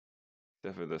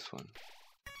Except for this one.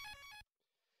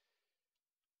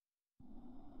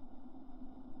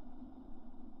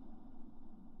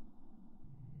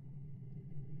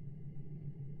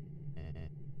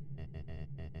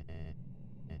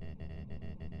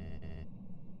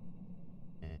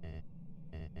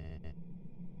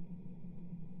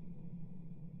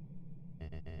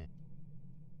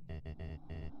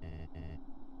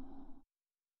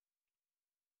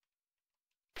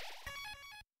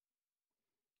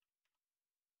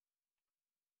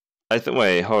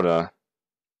 Wait, hold on. I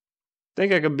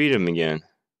think I could beat him again.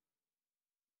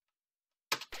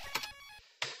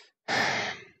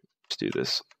 Let's do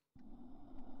this.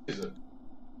 Is it?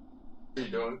 What are you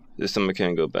doing? This time I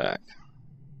can't go back.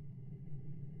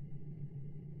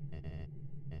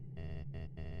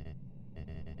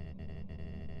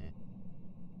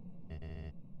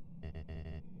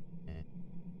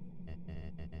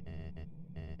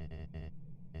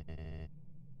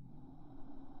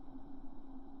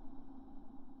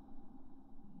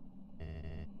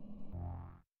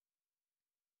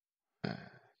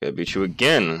 Gotta beat you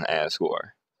again, Asriel.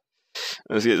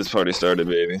 Let's get this party started,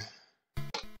 baby.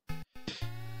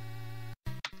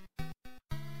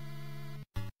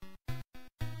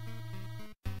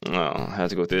 Oh, I have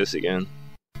to go through this again.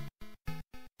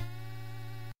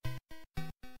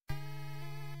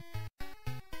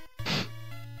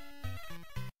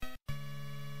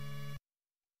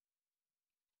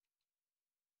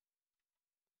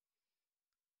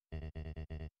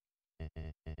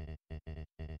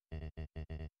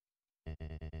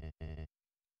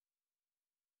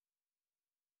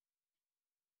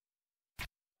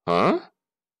 Huh?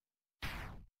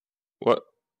 What?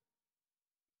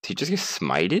 Did he just get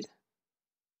smited?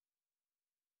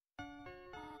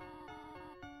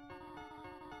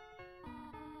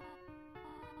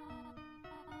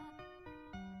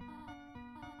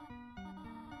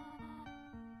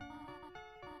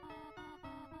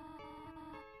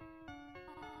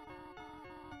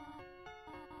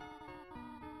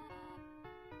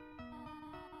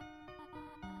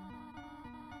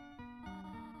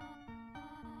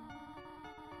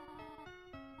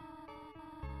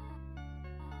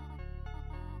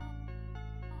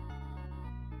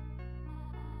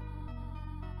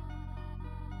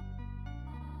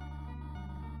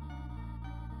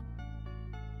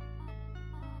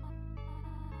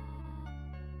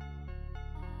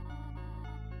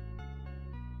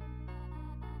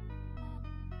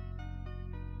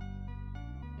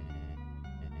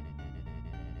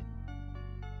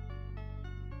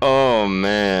 Oh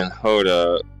man, hold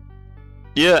up.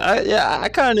 Yeah, I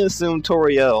kind of assumed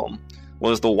Toriel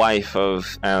was the wife of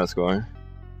Asriel.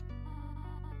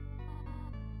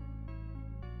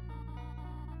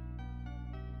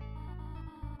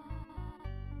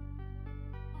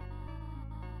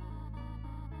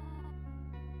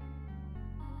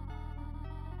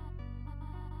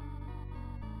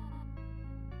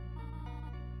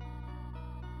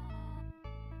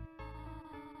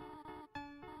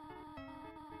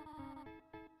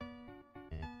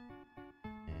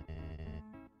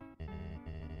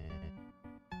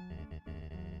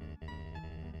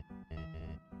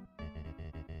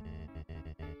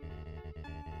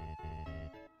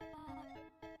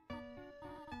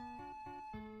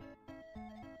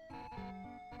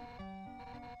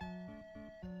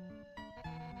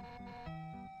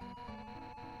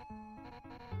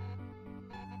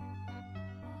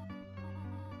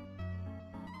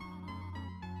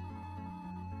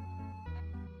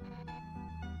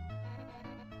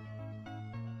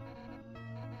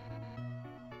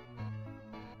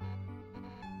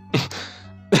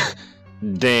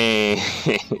 Dang.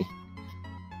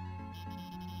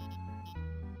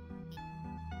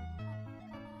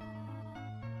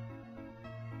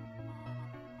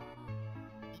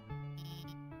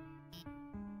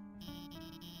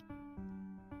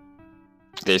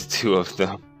 There's two of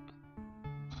them.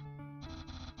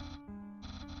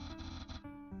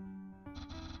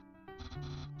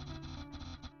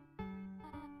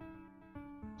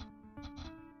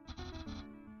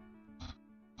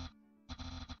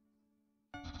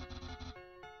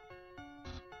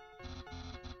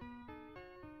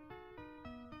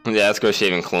 Yeah, let's go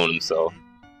shave and clone himself.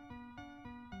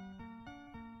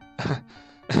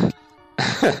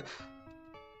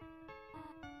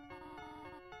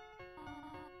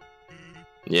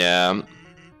 Yeah.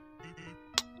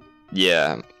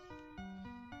 Yeah.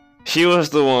 She was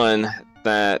the one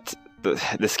that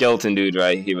the skeleton dude,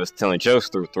 right? He was telling jokes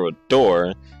through a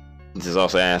door. This is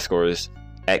also Asriel's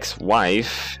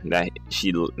ex-wife that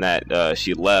she left.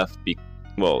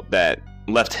 That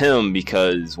left him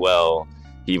because, well,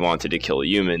 he wanted to kill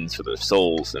humans for their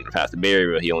souls and pass the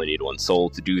barrier, but he only needed one soul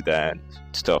to do that.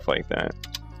 Stuff like that.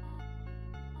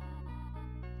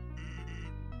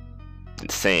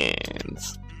 And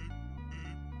Sands.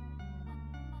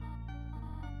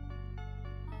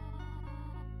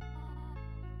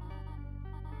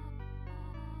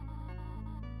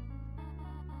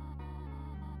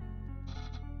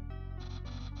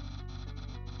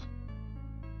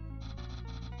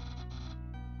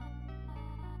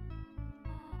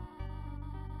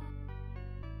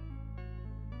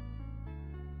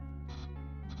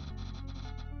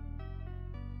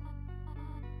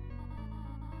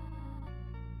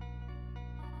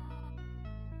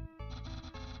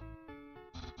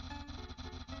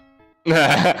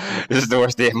 This is the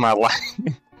worst day of my life.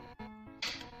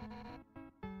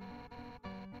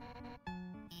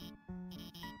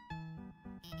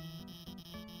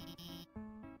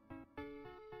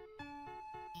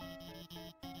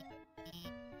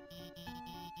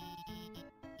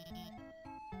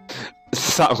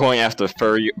 Stop going after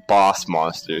furry boss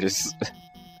monsters.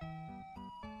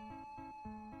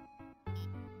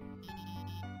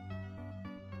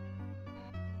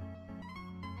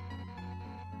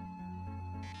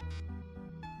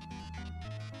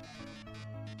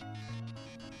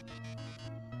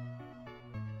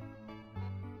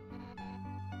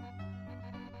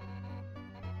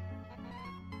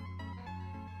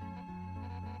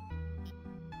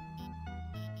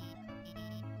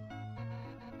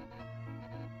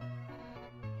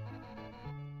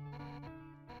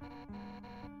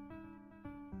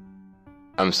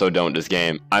 I'm so done with this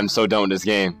game. I'm so done with this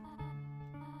game.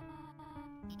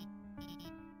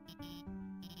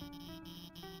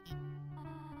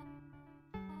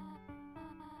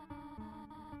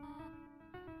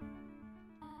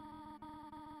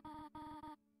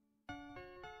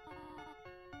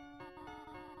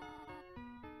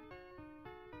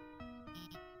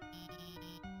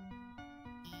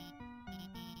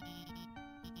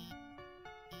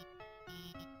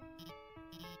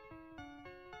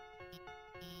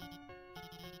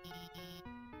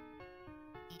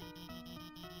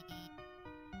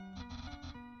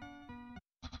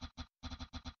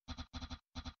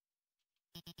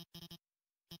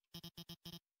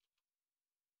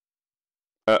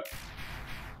 Uh.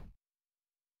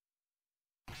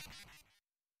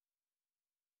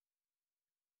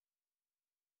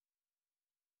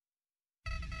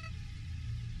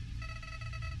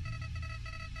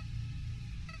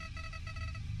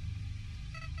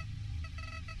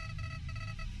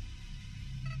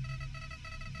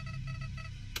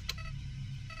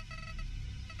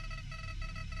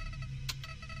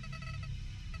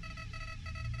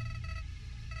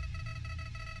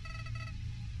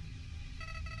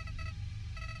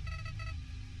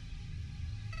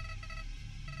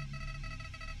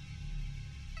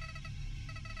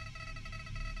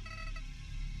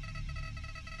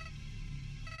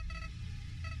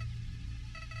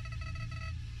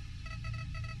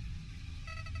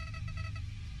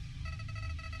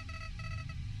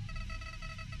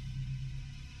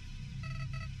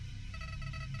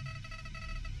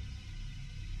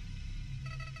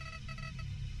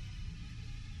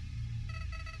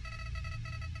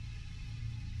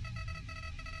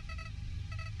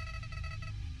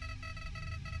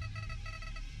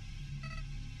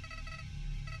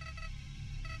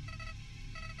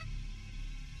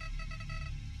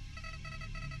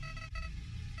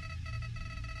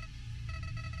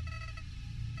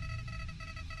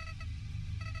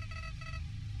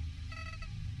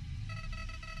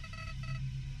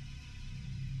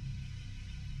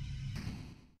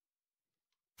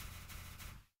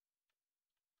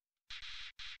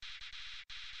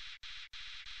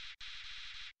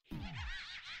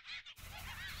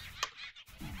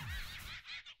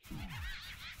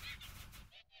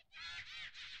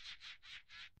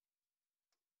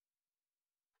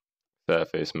 That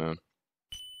face, man.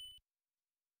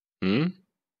 Hmm?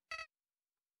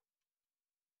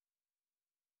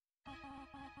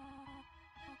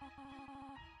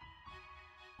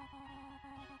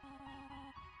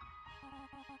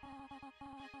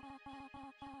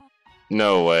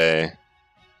 No way.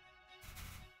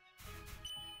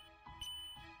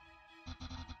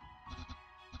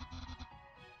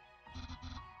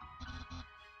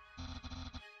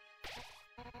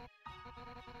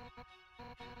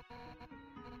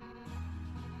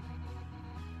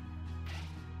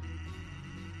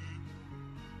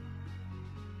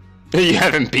 You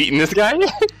haven't beaten this guy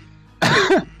yet?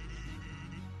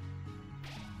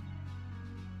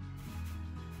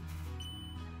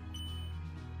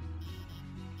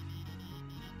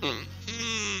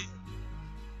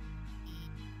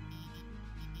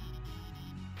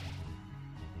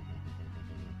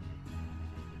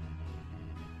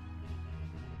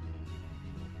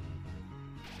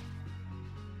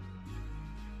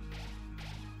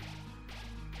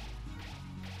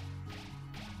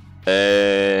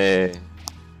 Hey.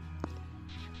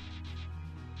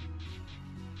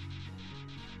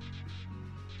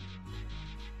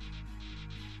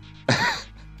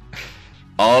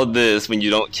 All this when you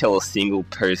don't kill a single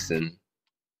person.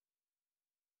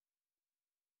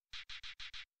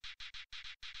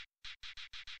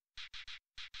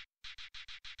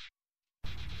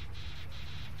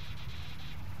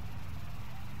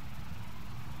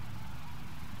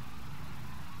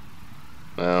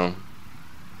 Well.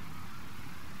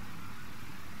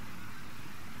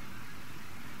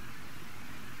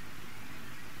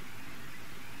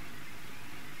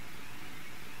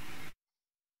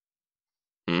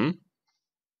 Hmm?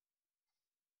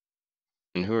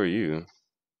 And who are you?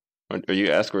 Are you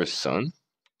Asgore's son?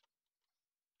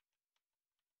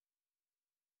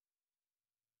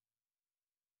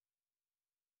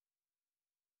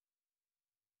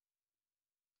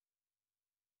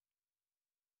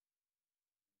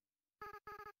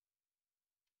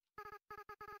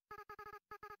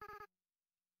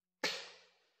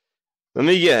 Let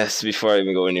me guess before I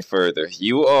even go any further.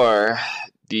 You're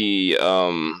the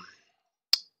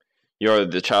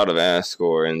child of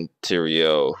Asgore and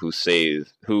Tyrael who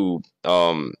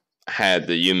had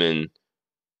the human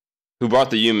who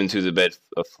brought the human to the bed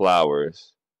of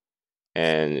flowers,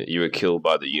 and you were killed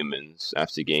by the humans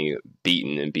after getting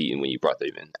beaten and beaten when you brought the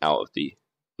human out of the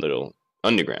little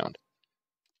underground.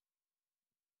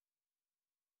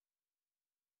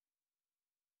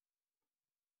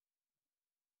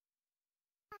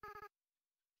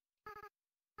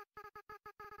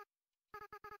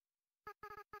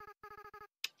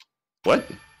 What?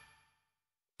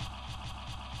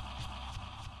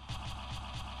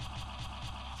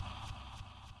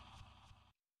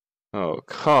 Oh,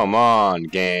 come on,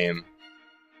 game.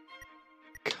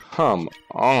 Come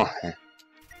on.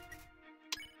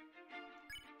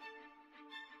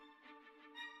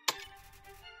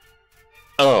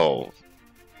 Oh.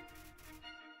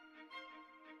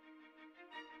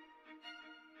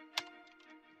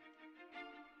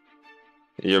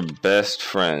 Your best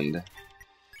friend.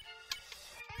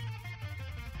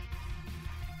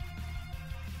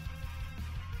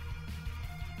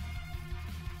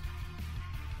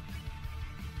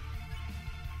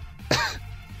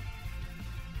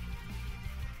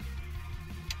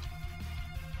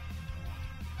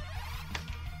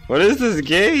 What is this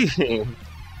game?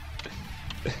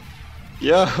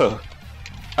 Yo,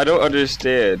 I don't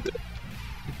understand.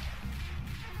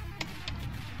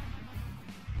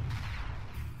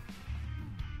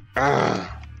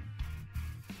 Ah.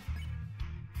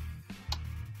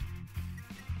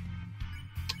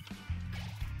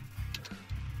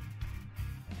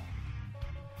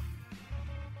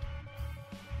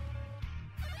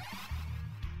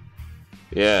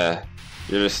 Yeah,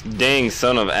 you're this dang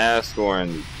son of Asgore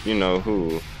and you know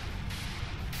who.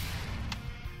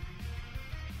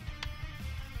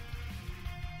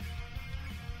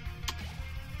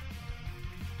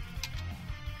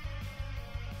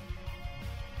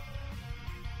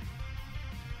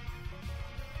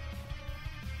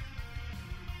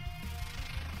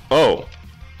 Oh.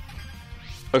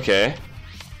 Okay.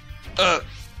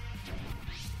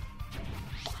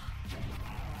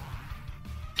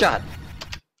 God.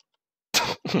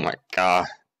 Oh my god.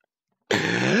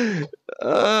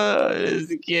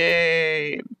 This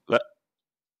game.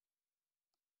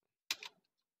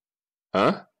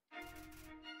 Huh?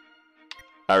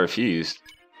 I refused.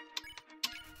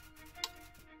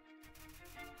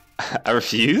 I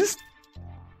refused?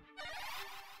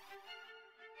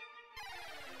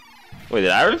 Wait,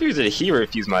 did I refuse or did he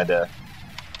refuse my death?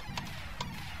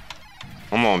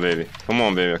 Come on, baby. Come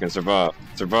on, baby. I can survive.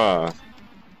 Survive.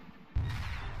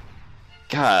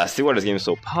 God, I see why this game is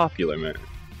so popular, man. I'm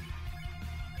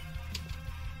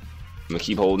gonna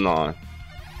keep holding on.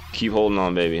 Keep holding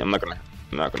on, baby. I'm not gonna.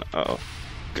 Uh-oh.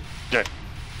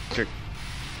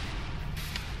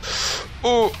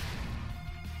 Oh!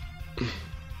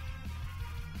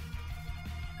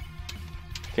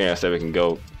 Okay, I said we can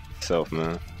go self,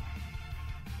 man.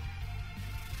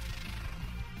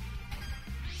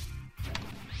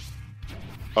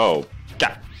 Oh,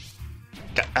 God.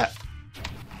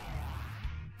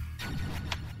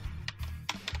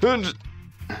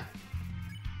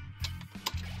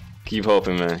 Keep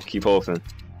hoping, man. Keep hoping.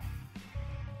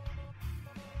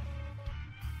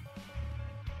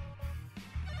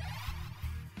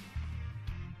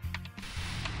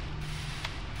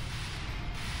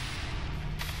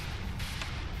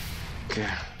 Okay.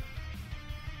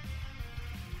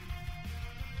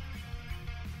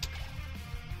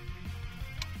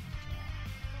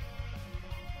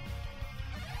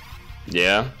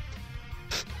 Yeah.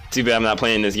 Too bad I'm not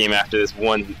playing this game after this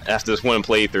one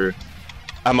playthrough.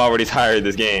 I'm already tired of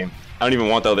this game. I don't even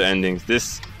want the other endings.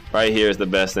 This right here is the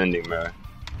best ending, bro.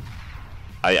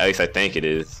 At least I think it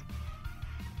is.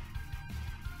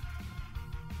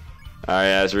 Alright,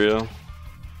 Asriel.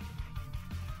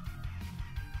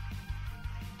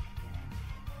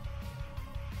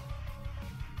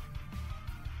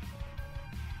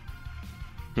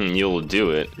 You'll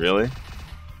do it, really?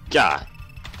 God.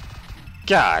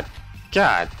 God.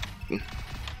 God.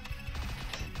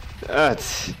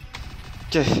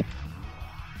 Just.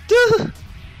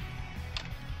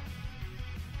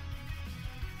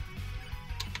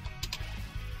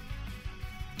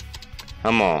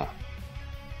 Come on.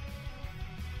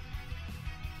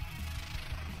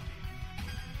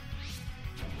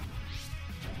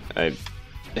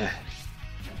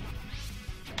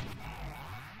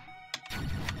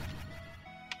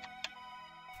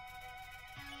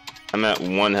 I'm at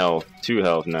 1 health, 2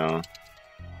 health now.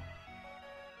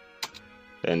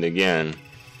 And again,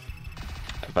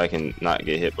 if I can not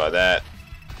get hit by that.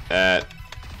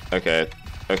 Okay.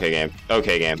 Okay, game.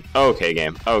 Okay, game. Okay,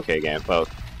 game. Okay, game. Well,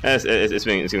 it's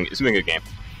been a good game.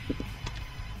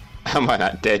 How am I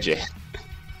not dead yet?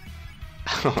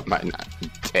 How am I not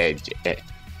dead yet?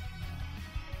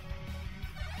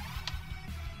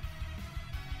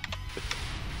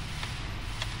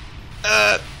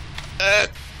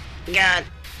 God.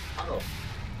 Oh.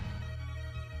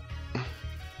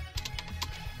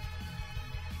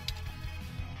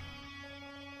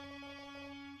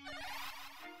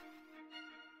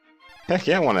 Heck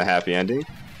yeah, I want a happy ending.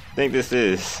 I think this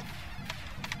is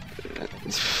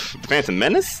Phantom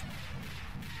Menace?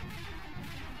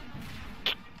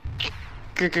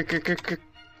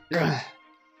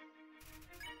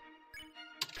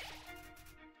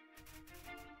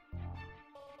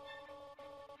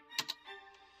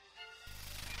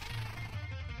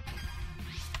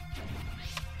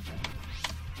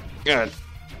 God.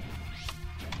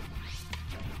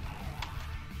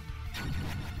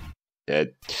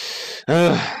 Dead.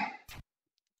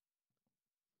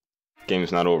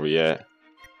 Game's not over yet.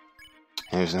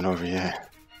 Game's not over yet.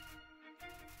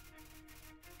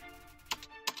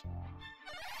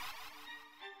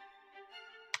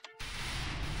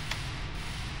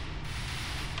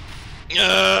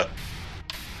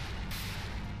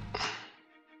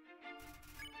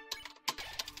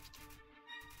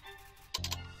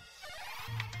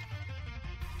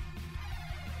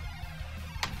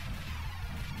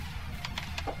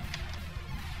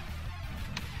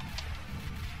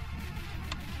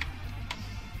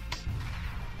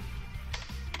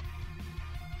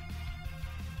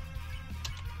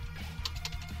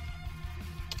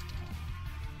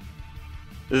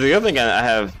 The other thing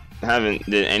haven't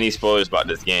did any spoilers about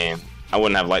this game. I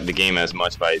wouldn't have liked the game as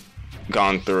much if I'd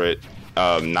gone through it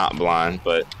not blind,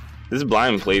 but this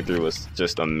blind playthrough was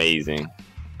just amazing.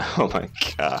 Oh my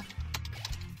god.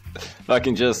 If I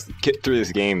can just get through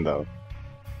this game though.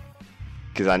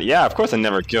 Cause yeah, of course I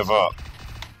never give up.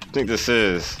 I think this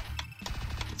is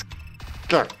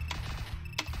God.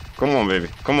 Come on baby.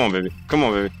 Come on baby. Come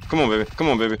on baby. Come on baby. Come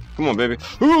on baby. Come on baby.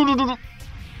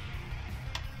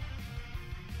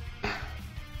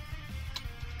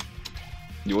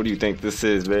 What do you think this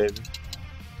is, baby?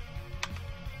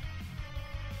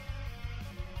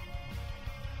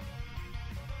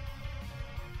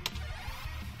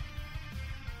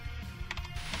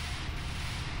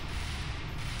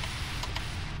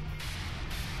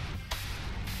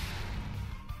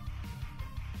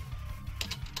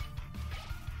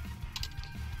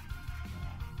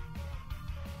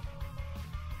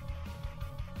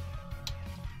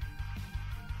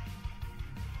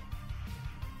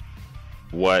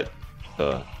 What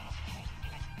the?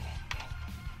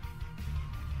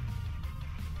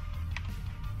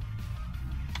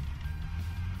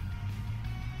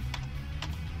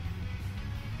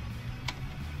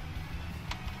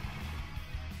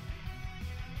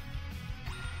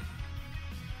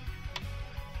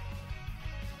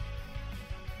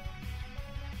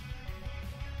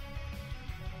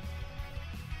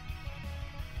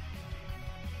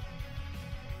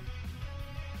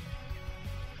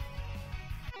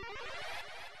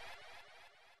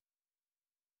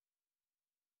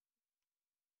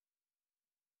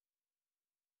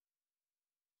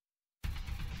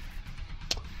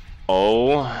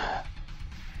 Oh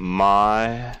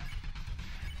my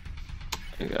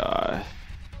god.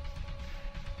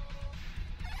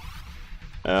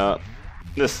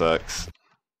 This sucks.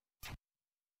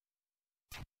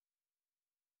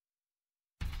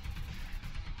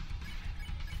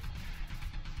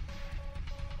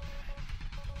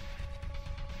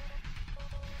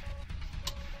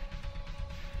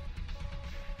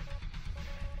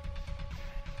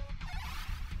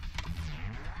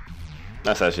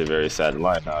 That's actually very sad in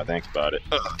life now I think about it.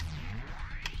 Ugh.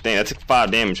 Dang, that took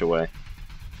 5 damage away.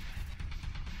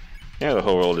 Yeah, the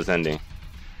whole world is ending.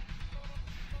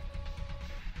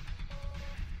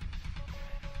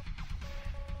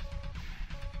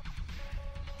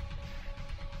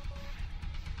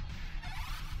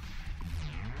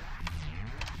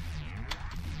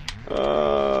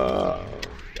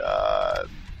 God.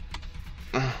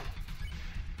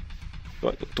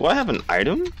 Do I have an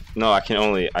item? No, I can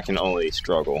only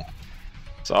struggle.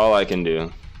 That's all I can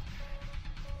do.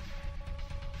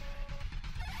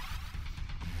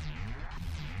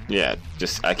 Yeah,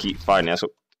 just I keep fighting. That's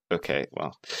what. Okay,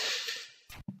 well,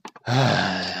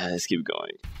 let's keep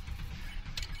going.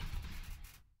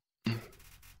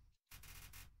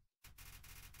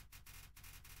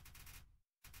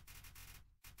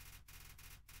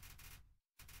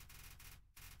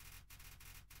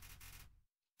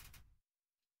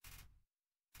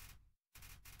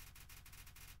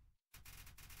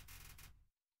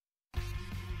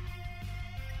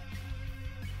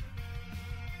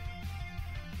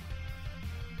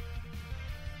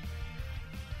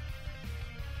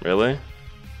 Really?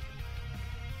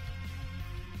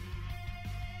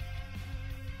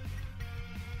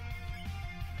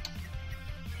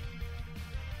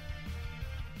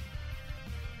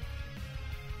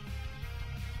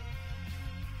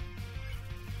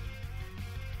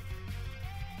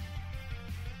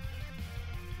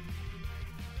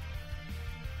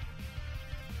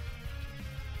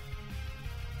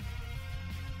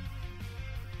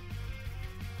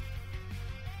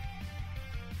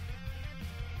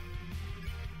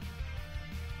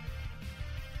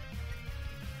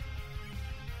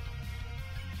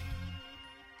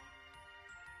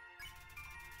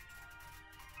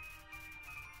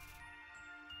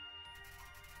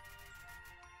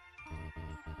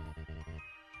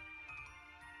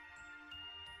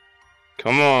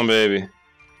 Come on, baby.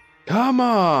 Come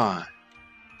on.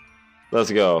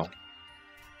 Let's go.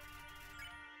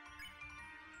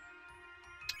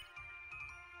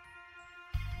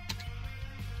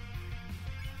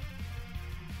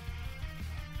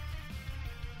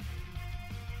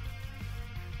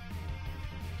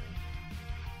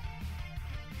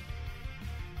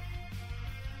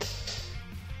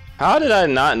 How did I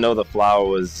not know the flower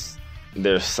was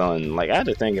their son? Like, I had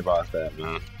to think about that,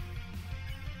 man.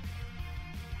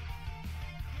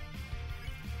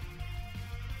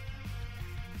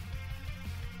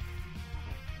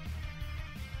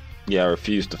 Yeah, I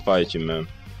refuse to fight you, man.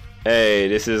 Hey,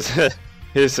 this is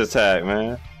his attack,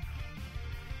 man.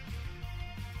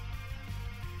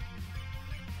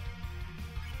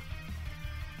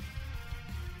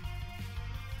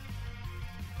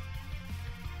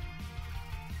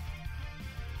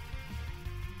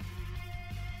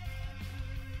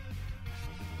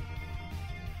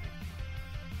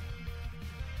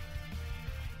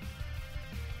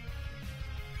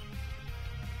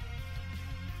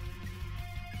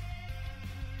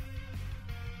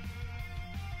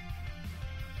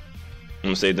 I'm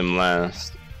gonna save them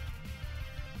last.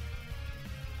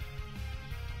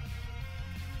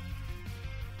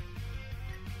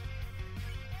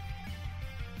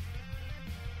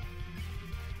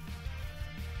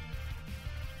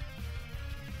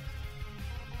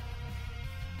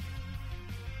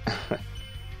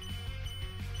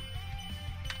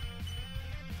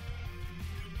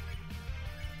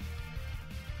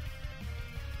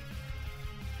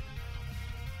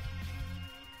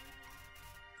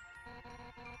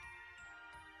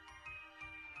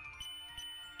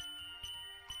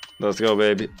 Let's go,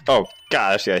 baby. Oh,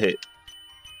 gosh, I got hit.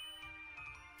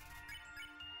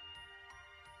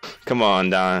 Come on,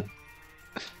 Don.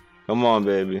 Come on,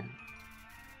 baby.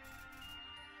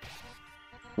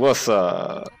 What's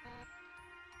up?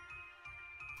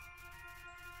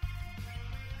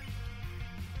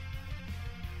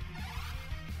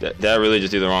 Did I really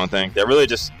just do the wrong thing? Did I really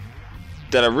just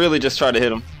try to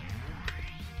hit him?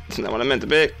 Isn't that what I meant to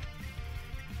pick?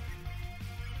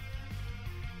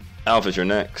 Alpha, you're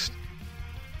next.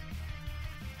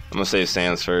 I'm gonna save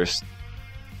Sans first.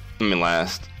 I mean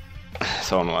last.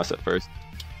 So I don't know why I said first.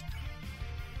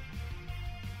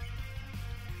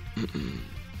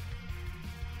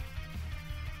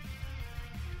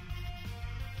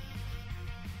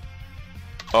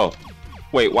 Oh,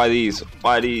 wait, why these?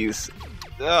 Why these?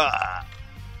 Ugh.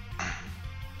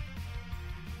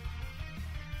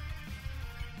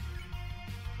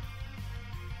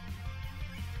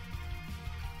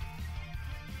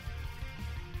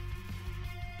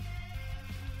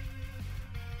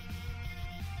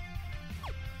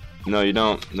 No, you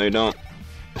don't. No, you don't.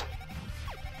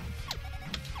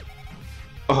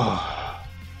 Oh.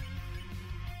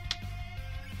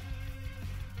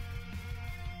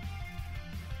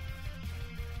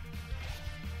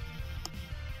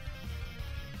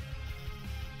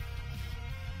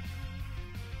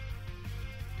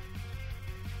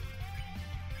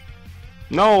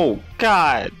 No,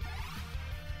 God.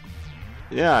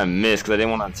 Yeah, I missed because I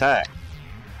didn't want to attack.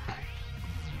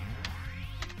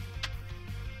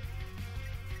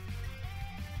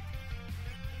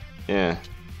 Yeah.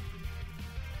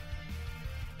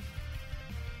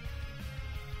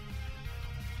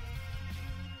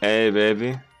 Hey,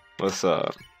 baby. What's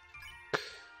up?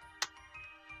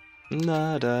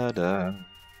 Da da da.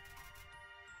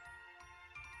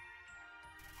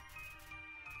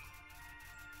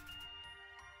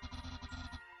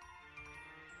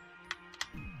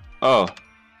 Oh.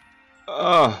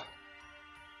 Oh.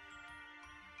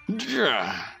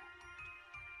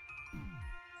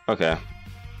 Okay.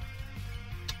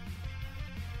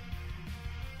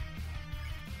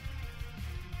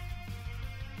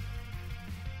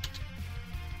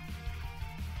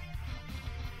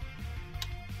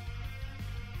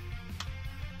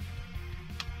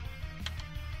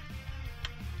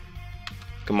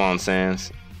 Come on,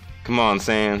 Sans. Come on,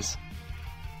 Sans.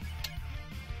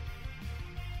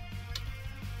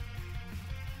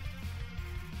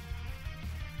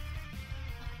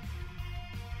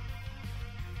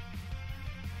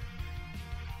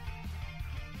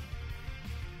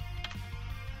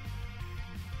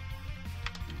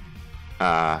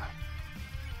 Ah.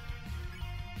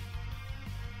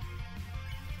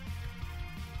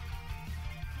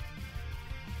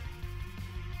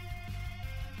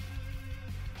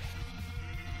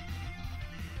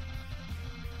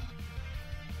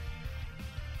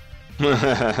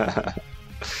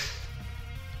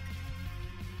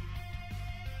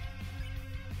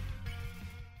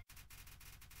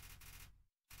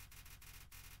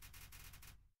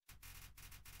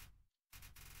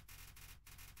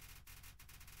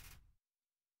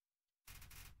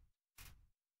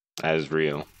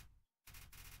 Asriel.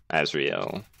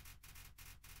 Asriel.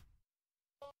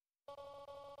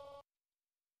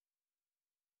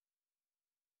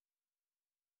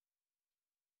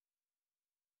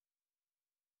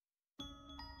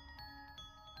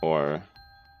 Or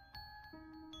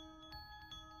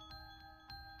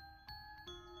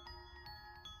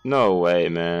no way,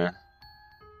 man.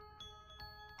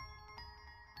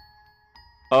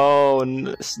 Oh,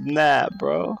 snap,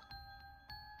 bro.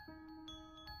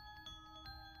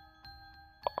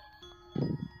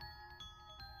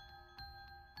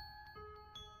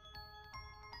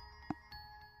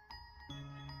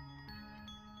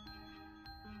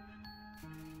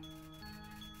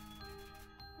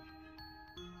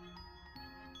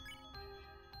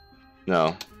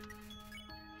 No.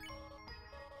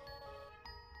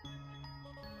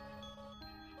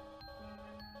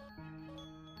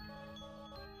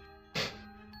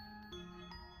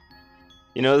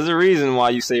 You know, there's a reason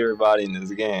why you save everybody in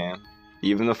this game.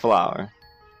 Even the flower.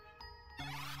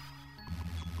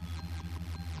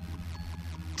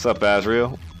 What's up,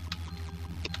 Asriel?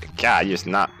 God, you're just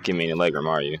not giving me any legroom,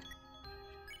 are you?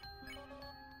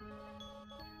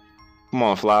 Come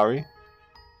on, Flowery.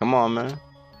 Come on, man.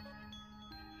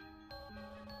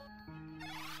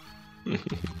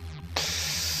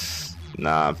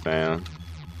 Nah, fam.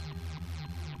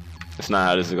 That's not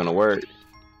how this is gonna work.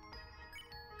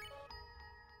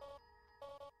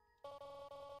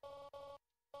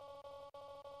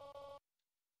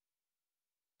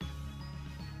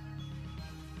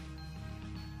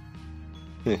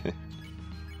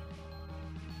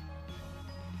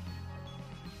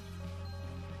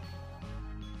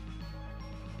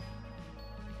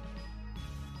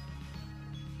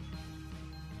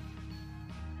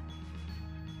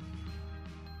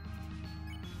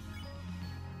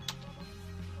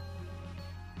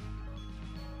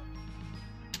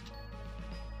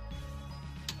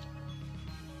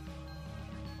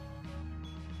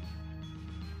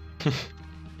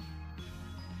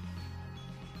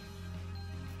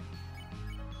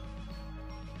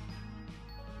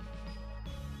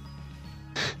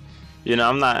 You know,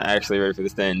 I'm not actually ready for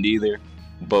this to end either,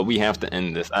 but we have to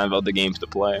end this. I have other games to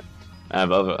play. I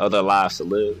have other lives to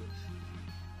live.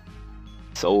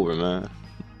 It's over, man.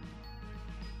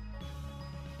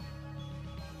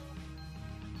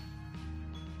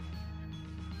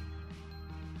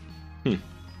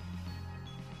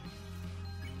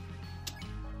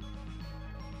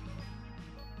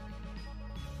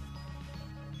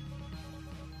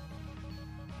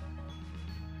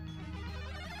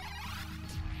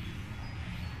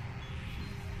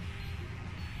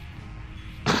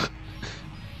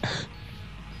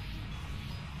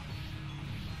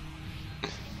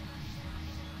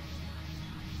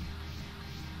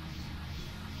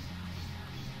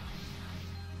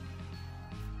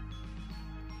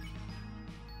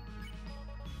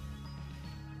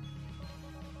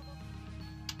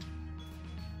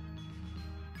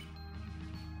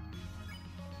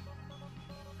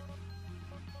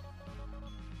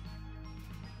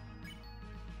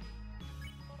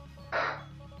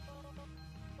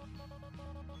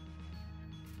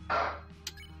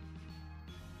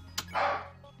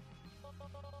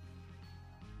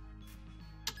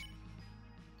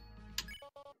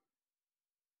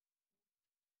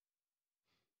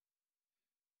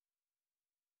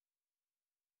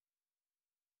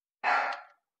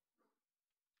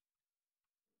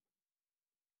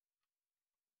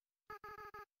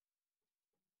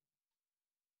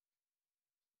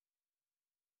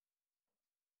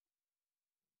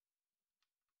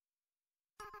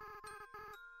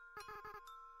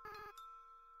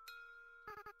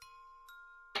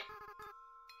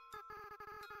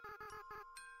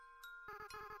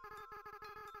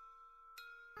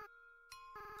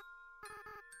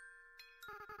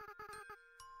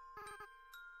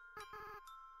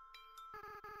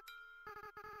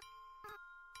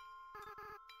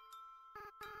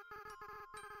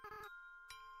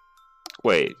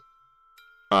 Wait.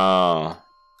 Uh.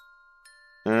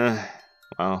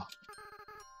 Wow.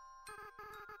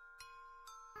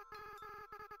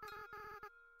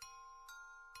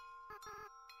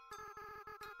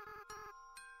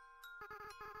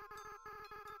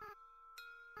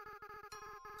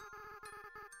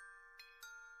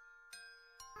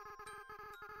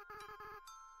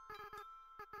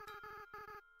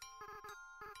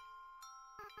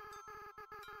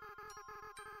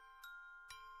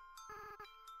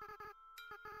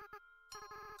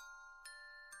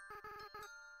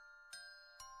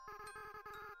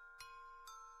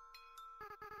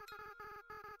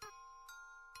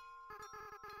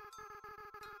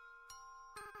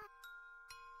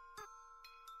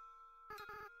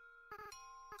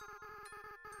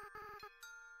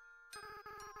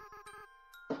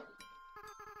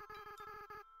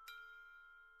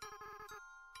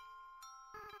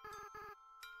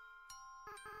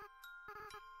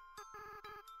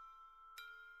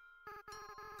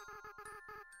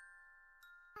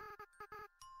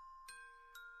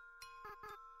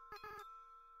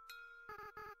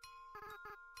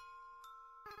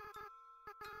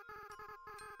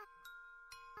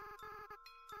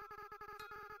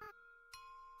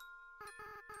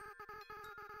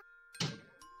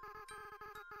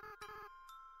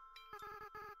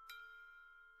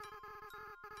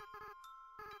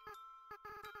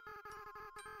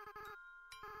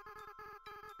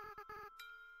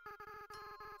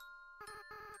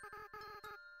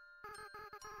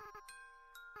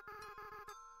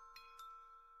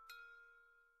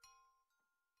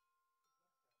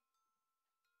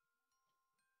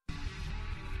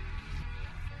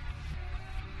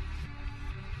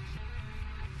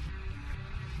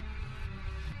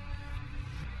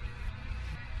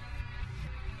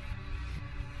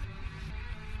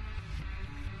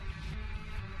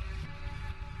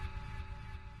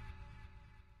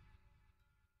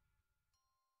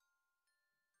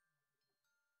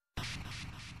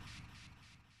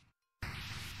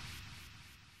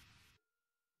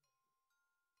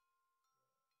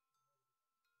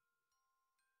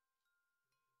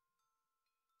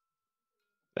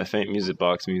 That faint music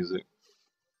box music.